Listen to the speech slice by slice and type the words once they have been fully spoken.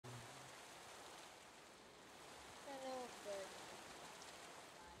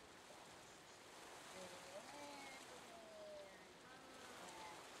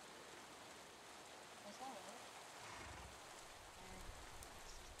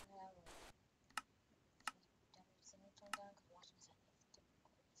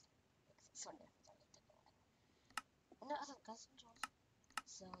not as a custom tools.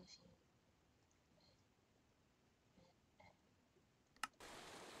 So if you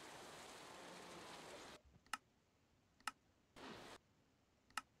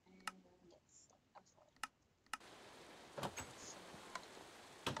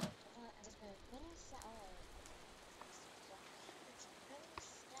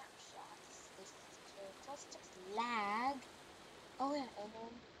lag. Oh yeah, and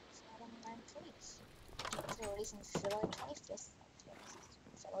then it's not on 920s. It's released on February 25th.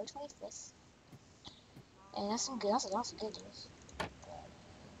 February 25th. And that's some good. That's good news.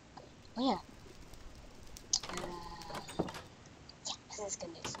 Oh yeah. Yeah, this is good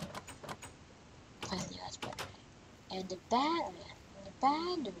news. Finally, that's better. And the bad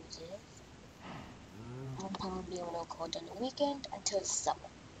news is I won't probably be able to record on the weekend until the summer.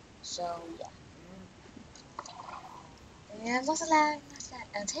 So yeah. Yeah, lots of lag.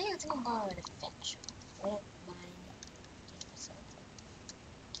 And today I think I'm going on an adventure. I don't mind just for something.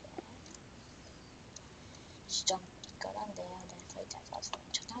 Okay. Just go down there, then play that last one.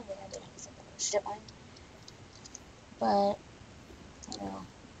 Check down there, then something on the strip line. But, you know,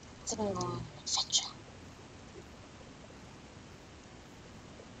 it's gonna go on an adventure.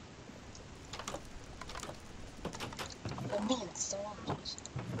 For me, it's so long.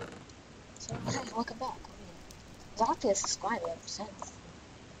 So, hi, welcome back. There's actually a subscriber ever since.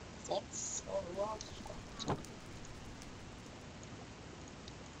 Thanks for the world subscribers.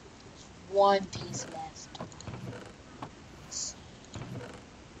 One piece left. Let's see.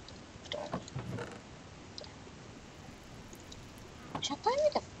 Should I probably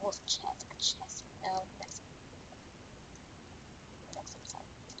make a fourth chest? A chest? No, next time.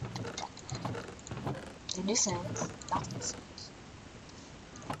 The new sounds. Lots of sounds.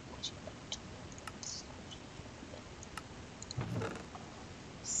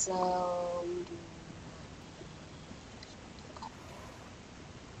 So we do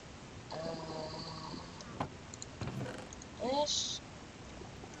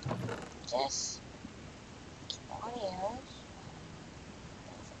this, audios,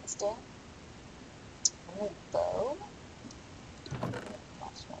 it's there, and a bow,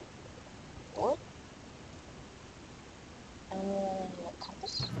 that's right, wood, and a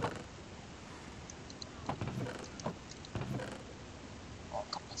compass, or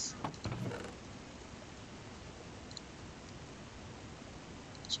compass.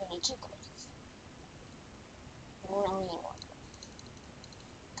 So we need two compasses. We only need one.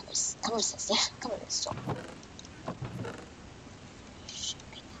 Compasses, yeah, compasses, so.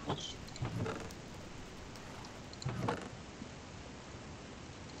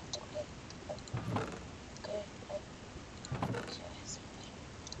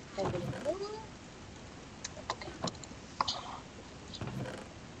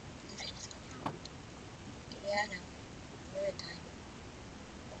 Yeah, no, we're at time.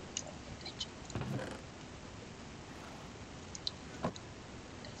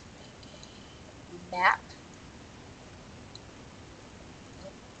 Map.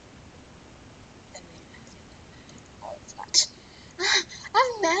 Oh, it's not. I'm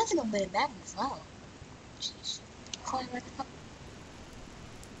imagining a bit of map as well. Jeez.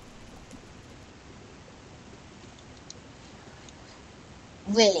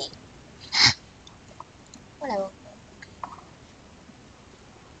 Really? Whatever.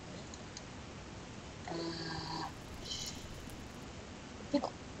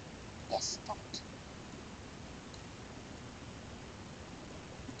 People. Yes, perfect.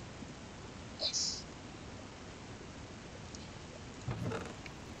 Yes.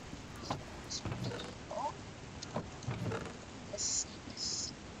 People. Let's see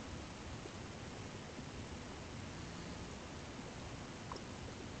this.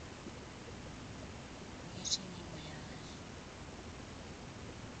 Using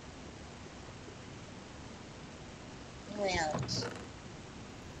emails.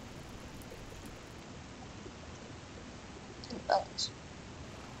 And bones.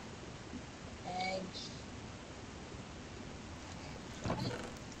 Eggs.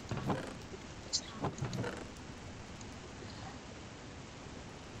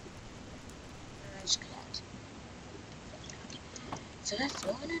 Let's go. So that's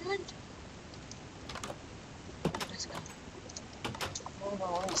one and one. Let's go. We're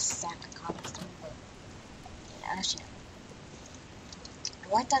going to sack the comments down below. Yeah, actually,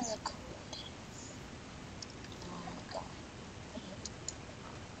 write down the coordinates. Go.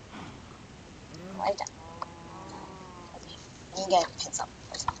 Write down. Okay. You get a pencil.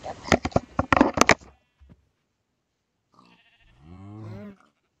 Yep.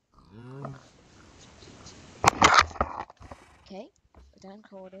 Okay. Put down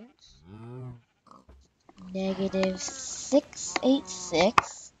coordinates. negative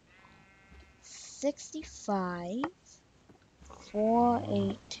 686, 65,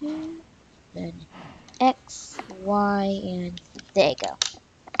 482, then X, Y, and there you go.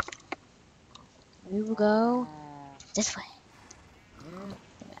 We will go this way.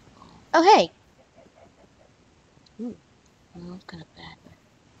 Oh, hey! Ooh, well, that's kind of bad, but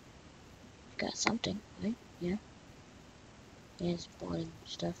got something, right? Yeah. Yeah, it's boarding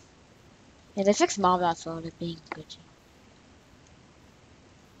stuff. Yeah, they fixed mob outs for it being glitchy.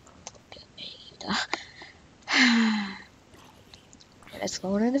 Let's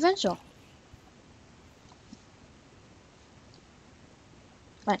go on an adventure.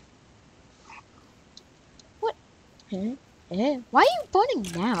 Fine. What? Huh? Why are you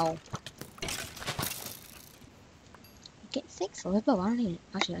burning now? Get 6 or I don't need it.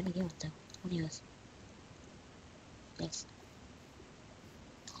 Actually, I need yours though. I need yours. Thanks.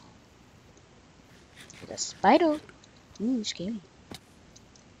 The spider. Ooh, scary.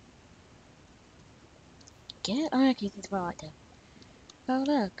 Get it? Oh, I can throw it right there. Oh,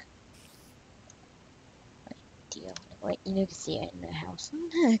 look. Right, deal. Wait, you can see it in the house. Oh,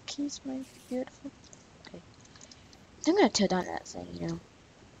 look. He's my beautiful. Okay. I'm gonna tear down that thing, you know.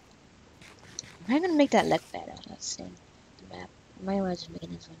 I'm gonna make that look better. That's the map. Might as well just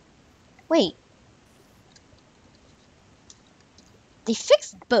making this one. Wait. They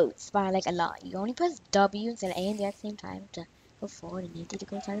fixed boats by like a lot. You only press W instead of A and D at the same time to go forward and empty to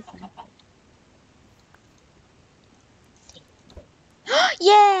go side to side.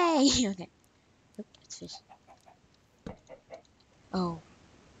 Yay! Okay. Oop, it's fish. Oh.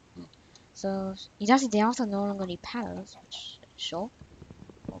 So they also no longer need paddles, which sure.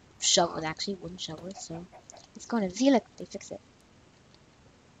 Well, shovels actually, wooden shovels, so it's gonna see look, they fix it.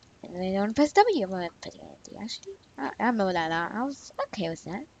 And then they don't press W, I'm gonna press D actually. I remember that I was okay with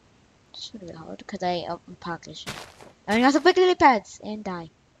that. It's really hard because I parkish. I mean, also pick lily pads and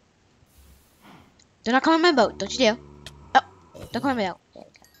die. Do not come on my boat, don't you dare. Oh, don't come on my boat. There we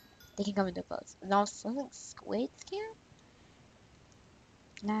go. They can come in their boats. Now something squids can?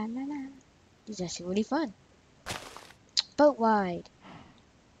 La la la. This is actually really fun. Boat wide.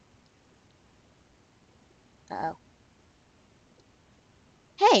 Uh oh.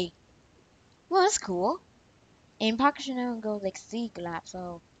 Hey! Well, that's cool. In Pocket Chanel go like sea lap,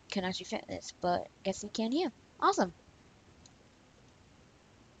 so you can actually fit this, but guess you can here. Awesome.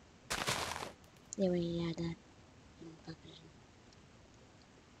 Yeah, we add that in Pocket Chanel.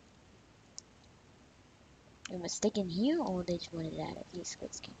 Am I mistaken here, or they just wanted to add it? These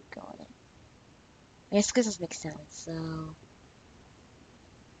squids can go on it. I guess squids make sense, so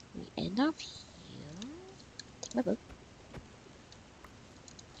we end up here. Take my boat.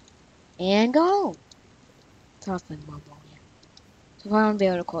 And go! Turn off my mobile, yeah. So I won't be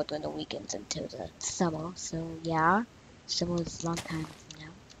able to record during the weekends until the summer, so yeah. Summer is a long time from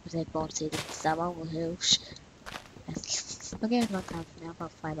now. Was I born to the summer? Woohoo. Okay, it's a long time from now,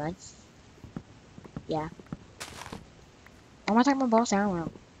 about 5 months. Yeah. Why am I talking about boss? I don't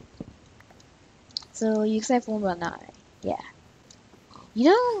know. So you excited for 1.9? Yeah. You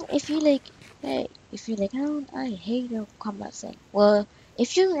know, if you like, hey, if you like, I hate the combat thing. Well,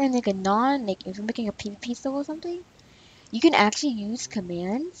 if you're in like a if you're making a PvP store or something, you can actually use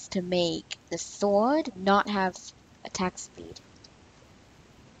commands to make the sword not have attack speed.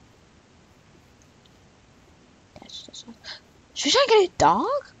 That's just. Should I get a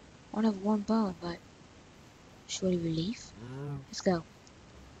dog? I only have one bone, but surely relief. Let's go.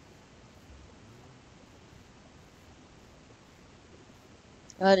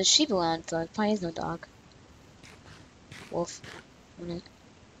 The sheep around, so it probably is no dog. Wolf. I'm gonna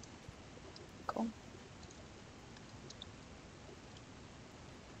go.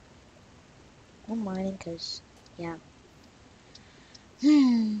 I'm mining, cause yeah.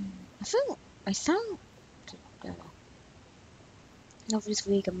 I feel I sound. I don't know. Over this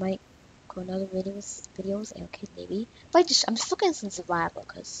week, I might go another videos, okay, maybe. But I'm just looking at some survival,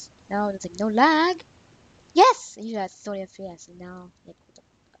 cause now there's like no lag. Yes, usually that's 30 FPS, and now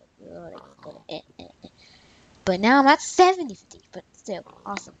but now I'm at 70, 50, but still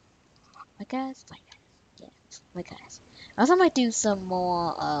awesome. My guys, yeah, my guys. I also might do some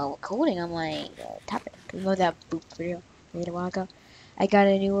more recording on my tablet. Remember that boop video I made a while ago? I got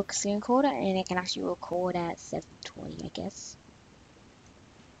a new screen recorder, and it can actually record at 720, I guess.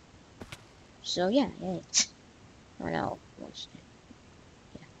 So yeah. I don't know.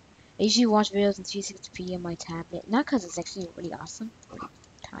 Yeah. I usually watch videos in 360p on my tablet, not because it's actually really awesome, really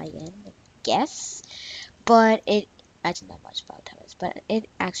tie in, I guess, but I don't know much about tablets, but it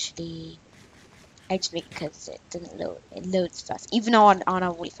actually, I just make it because it doesn't load, it loads fast, even on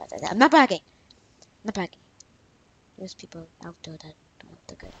a really fast. I'm not bragging, There's people out there that don't have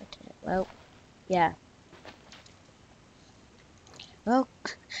the good internet. Well, yeah. Well,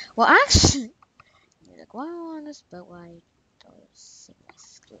 well, actually, you're like, why on this boat? Why don't you see my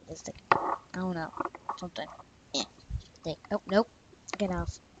screen? This thing. I don't know. Something. Yeah. There. Oh, nope. Get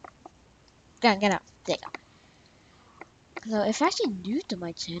off. Get off. There you go. So, if you're actually new to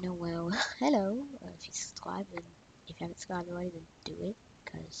my channel, well, hello. If you subscribe, and if you haven't subscribed already, then do it.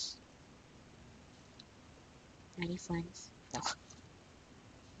 Because I need friends. No.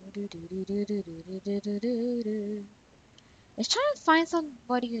 Let's try to find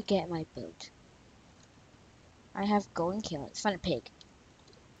somebody to get my boat. I have golden kill. Let's find a pig.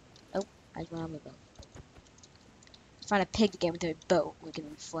 Oh, I just went on my boat. Let's find a pig to get into a boat. We can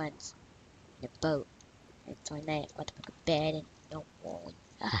be friends. In a boat. It's my name. Got to make a bed and don't worry.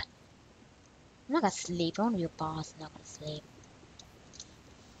 Ah. I'm not gonna sleep. I wanna be a boss. I'm not gonna sleep.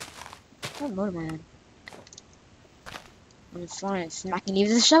 I'm a motor man. I'm just flying and smacking leaves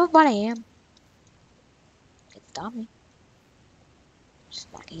with a shovel, but I am. Can't stop me.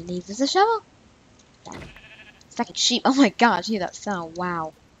 Smacking leaves with a shovel. Damn. Smacking sheep. Oh my gosh, hear that sound.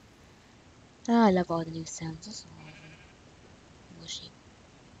 Wow. Oh, I love all the new sounds. That's awesome. More sheep.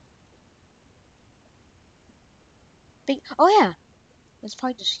 Big. Oh yeah. It's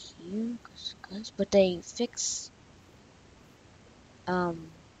probably just here, but they fix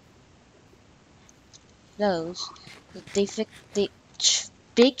those. They fix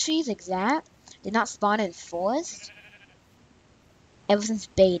big trees like that. They're not spawned in forest ever since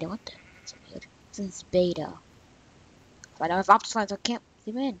beta. What the? That's weird. Since beta. But I don't have optics, so I can't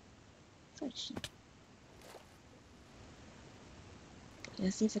zoom in. Let's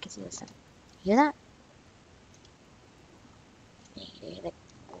see if I can see this sound. Hear that? Yeah, like,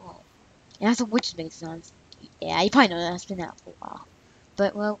 whoa. And that's a witch making sounds. Yeah, you probably know that. It's been out for a while.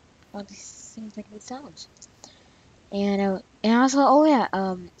 But well, all these things make good sounds. And also, oh yeah,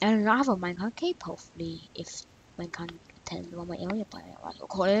 I don't know, I have a Minecraft cape, hopefully, if Minecraft attends on my area, but I'll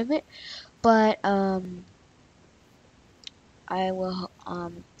record it a bit. But, I will,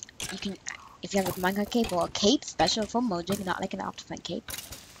 you can, if you have a Minecraft cape or a cape special for Mojang, not like an Optifine cape.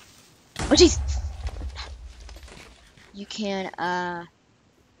 Oh jeez! You can,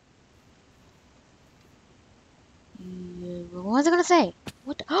 what was I gonna say?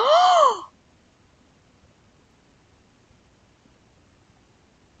 What the? Oh!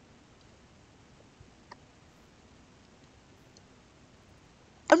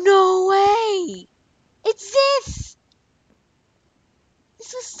 No way! It's this!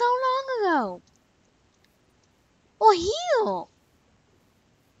 This was so long ago! Oh, heal!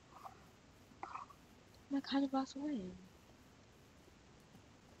 My kind of box away.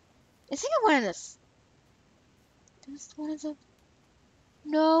 I think I wanted this. This one is a.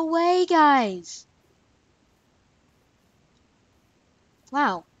 No way, guys!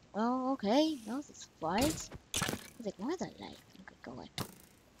 Wow. Oh, okay. That was a surprise. I was like, what is that like? Okay, go away.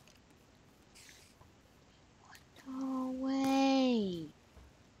 No way!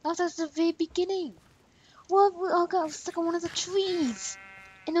 That was at the very beginning. What? Oh god, I was stuck on one of the trees!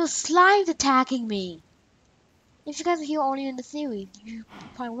 And there was slimes attacking me! If you guys were here only in the series, you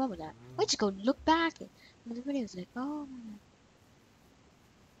probably remember that. Why don't you go look back at the videos like, oh my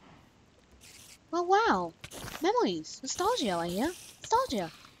god. Oh wow! Memories! Nostalgia right here!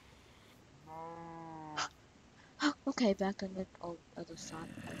 Nostalgia! Okay, back on the other side.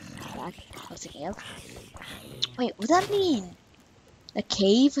 Back. I was thinking of. Wait, would that mean a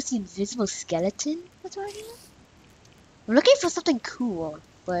cave with the invisible skeleton? What's right here? I'm looking for something cool,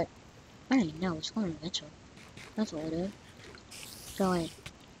 but I don't know. It's going to adventure. That's what it is. Go ahead.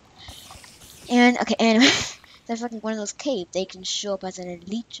 And okay, anyway, there's like one of those caves. They can show up as an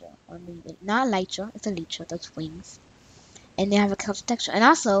elytra. I mean, not elytra. It's elytra. Those wings, and they have a custom texture. And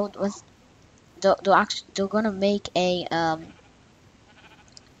also, with they're gonna make a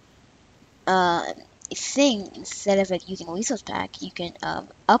thing instead of like using a resource pack. You can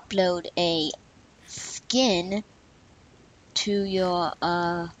upload a skin to your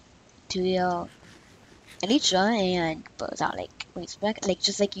elytra and put out like resource pack, like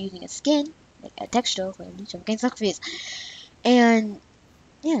just like using a skin, like a texture for elytra. I'm getting so confused. And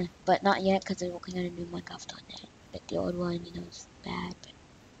yeah, but not yet because they're working on a new Minecraft on that. Like the old one, you know, is bad. But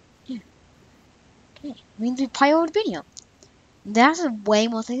yeah, okay. Means we probably would video. That's a way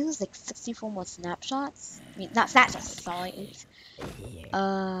more things. It's like 64 more snapshots. I mean, not snapshots. Sorry, it's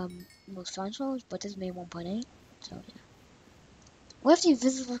most functions, but this made 1.8. So yeah. What if the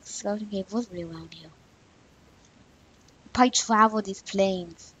invisible skeleton cave was really around here? Probably travel these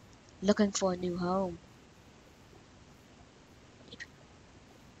plains, looking for a new home.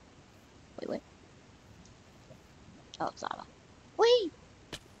 Wait. Oh, it's lava. Wait!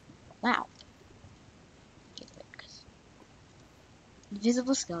 Wow.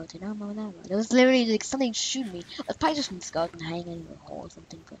 Invisible skeleton, I don't know what that was. It was literally like something shooting me. It was probably just some skeleton hanging in a hole or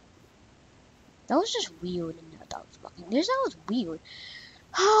something, but that was just weird and that was fucking. That was weird.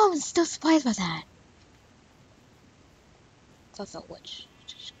 Oh, I'm still surprised by that. It's also a witch.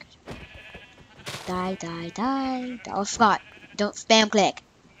 Die, die, die. Oh, Scott. Don't spam click.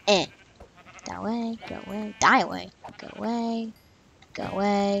 Eh. Die away, go away, die away, go away, go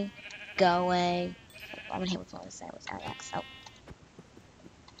away, go away. I'm gonna hit with what I said was Alex. Oh.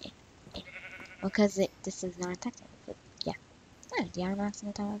 Eh, eh. Because this is not attack type, but yeah. Oh, the Iron Max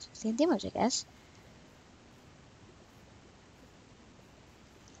and the Tyrants same damage, I guess.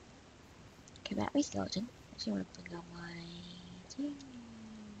 Okay, battery skeleton. Actually, I want to bring out my team.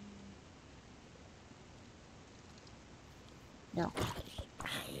 No.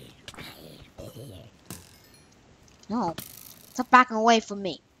 No. Stop backing away from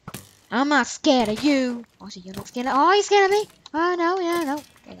me. I'm not scared of you. Oh, so you're not scared of— oh, you're scared of me? Oh, no, yeah, no.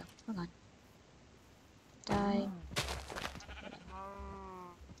 There you go. Hold on. Die.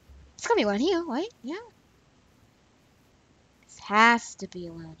 It's gonna be one here, right? Yeah. This has to be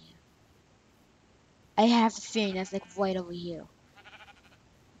around here. I have the feeling that's like right over here.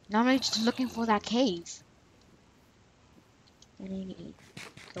 Now I'm just looking for that cave. And then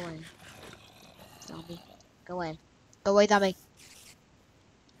go away. Zombie. Go away. Go away, zombie.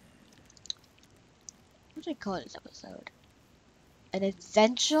 What should I call this episode? An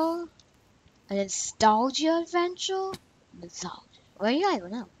adventure? A nostalgia adventure? Nostalgia. Well, you guys will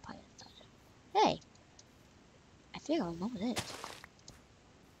know. Probably nostalgia. Hey. I think I remember this.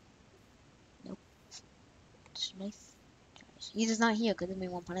 Nope. It's nice. He's just not here because it's been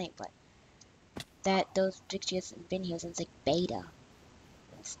 1.8, but those pictures have been here since like beta.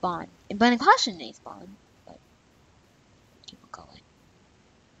 Spawn. But in caution they spawn. But keep it going.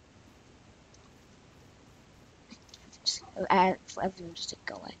 Just for everyone just to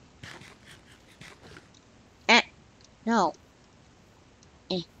go away. Eh. No.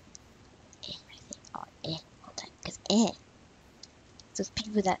 Eh. Eh. I say oh, eh all the time. Because eh. Those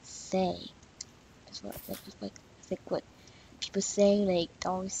people that say. That's like what people say, like, they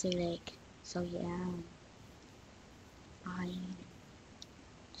always say, like, so yeah. I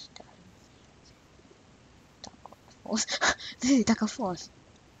this is Dark Force.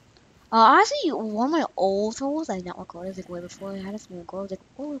 Actually, one of my old tools I did not record is like way before I had a small goal. Like,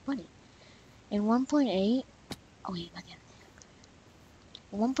 oh, funny. In 1.8, oh wait, not yet.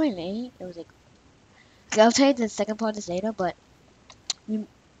 In 1.8, it was like, I'll tell you the second part of this later, but me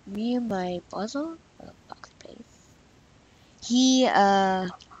and my brother, Box Place,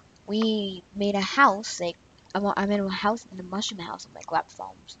 we made a house, like, I made a house in the mushroom house on like rabbit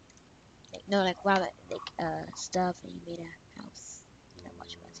farms. Like, no, like rabbit, like, stuff, and he made a house in the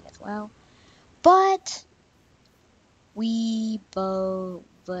mushroom house as well. But it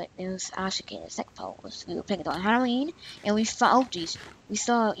was actually the second part was we were playing it on Halloween, and we found these. We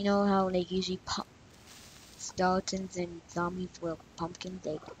saw, you know how they usually skeletons and zombies were pumpkins,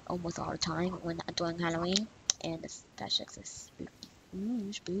 like almost all the time when during Halloween, and the special is spooky.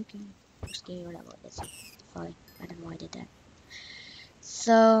 Ooh, spooky, scary, whatever. That's fine. I don't know why I did that.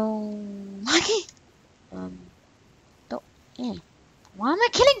 So, okay. Yeah. Why am I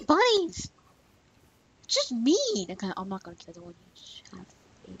killing bunnies? Just mean. Okay, I'm not gonna kill the one who just have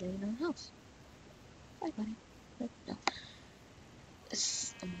a living in the house. Bye, bunny. No.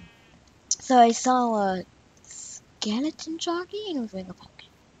 So I saw a skeleton jockey and it was wearing a pumpkin.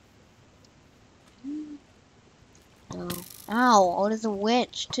 No. Ow! Oh, there's a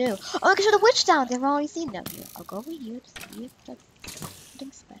witch too. Oh, because the witch down there. I've already seen them here. I'll go over here to see if that's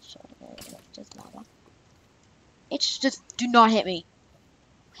something special. It's just lava. It's just do not hit me.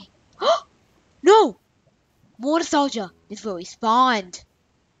 Okay. No! Water soldier! This is where we spawned.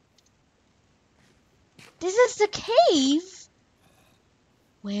 This is the cave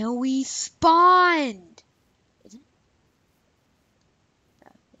where we spawned. Is it?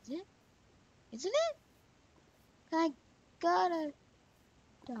 Is it? Isn't it? I gotta.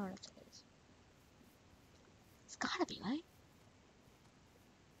 Darn it, it is. It's gotta be, right?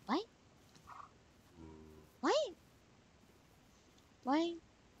 What? What? What?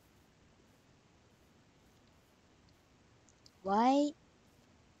 What?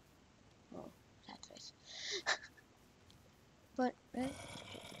 Oh, that's face. But, right?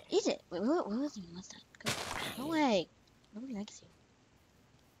 Is it? Wait, what was he? What's that? Go away. Nobody likes you.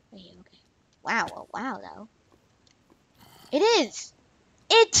 Right here, okay. Wow, oh, wow, though. It is!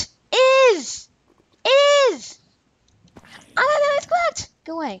 It is! It is! Oh, no, it's correct!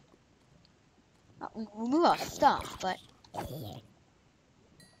 Go away. We remove our stuff, but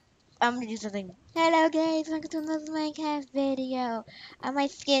I'm gonna do something. Hello guys, welcome to another Minecraft video. My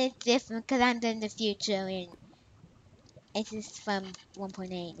skin is different because I'm in the future and it is from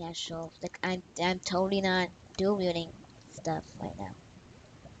 1.8 natural. Like I'm totally not dual wielding stuff right now.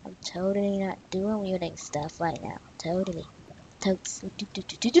 I'm totally not dual wielding stuff right now. Totally. Totes.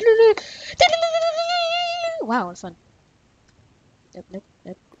 Wow, it's fun. Nope, nope,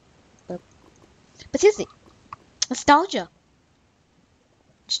 nope, nope. But seriously, nostalgia.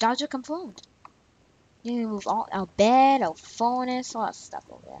 Nostalgia confirmed. You can move all our bed, our furnace, all that stuff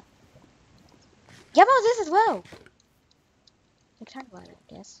over there. Yeah, about this as well. We can talk about it,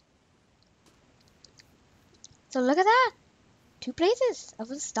 I guess. So look at that. 2 places of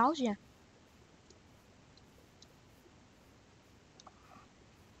nostalgia.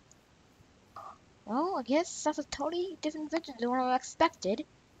 Well, I guess that's a totally different adventure than what I expected.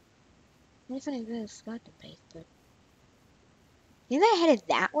 Different than this Scotland place, but you know I headed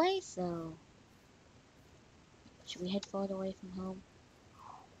that way, so should we head farther away from home?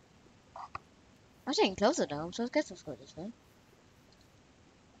 I'm getting closer though, so I guess let's go this way.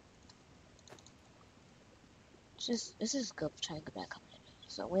 Let's just go try and go back up.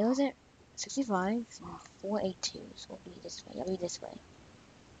 So where was it? 65, 482. So we'll be this way. I'll be this way.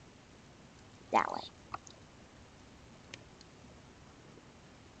 That way.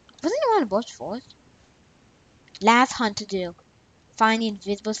 Wasn't it around the bush forest? Last hunt to do. Find the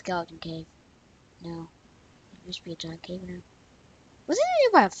invisible skeleton cave. No. It used to be a giant cave now. Wasn't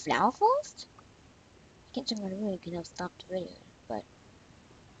it nearby a flower forest? I can't turn my video because I'll stop the video. But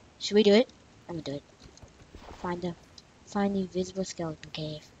should we do it? I'm gonna do it. Find the invisible skeleton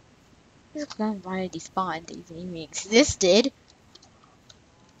cave. This is kind of already despawned even existed.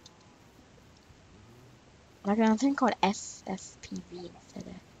 Like something called SSPV instead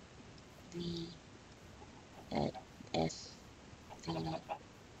of VSSP.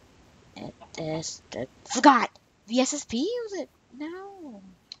 Forgot! VSSP? Was it? No.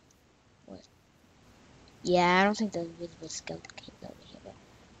 What? Yeah, I don't think the invisible skeleton came over here, but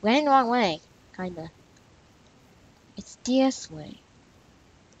we're in the wrong way. Kinda. It's this way.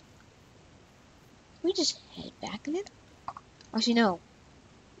 Can we just head back a little? Actually, no.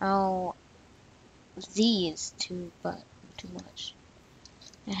 Oh, Z is too much.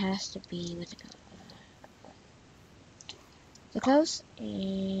 It has to be what's it called? So close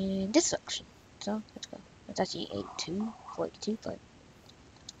in this direction. So let's go. It's actually 82, 42, but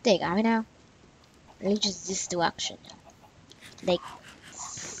there you got me now. Really just this direction now. Like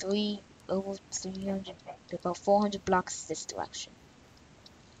over 300, about 400 blocks this direction.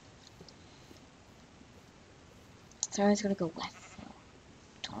 So I was gonna go west. So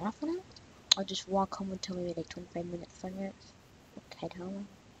turn off for now. I'll just walk home until maybe like 25 minutes, 20 minutes. Head home.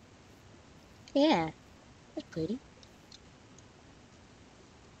 Yeah, that's pretty.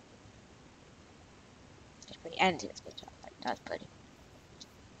 That's pretty. I didn't see this picture. That's pretty.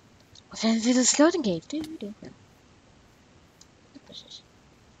 What's that? There's a skeleton cave. No.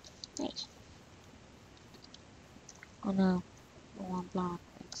 Nice. Oh no. One block.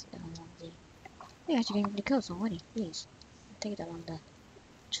 You're actually getting pretty close already. Please. Take that on the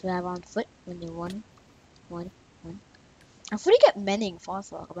travel on foot when you're one. I fully get mending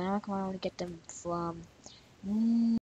fossil, but now I can only get them from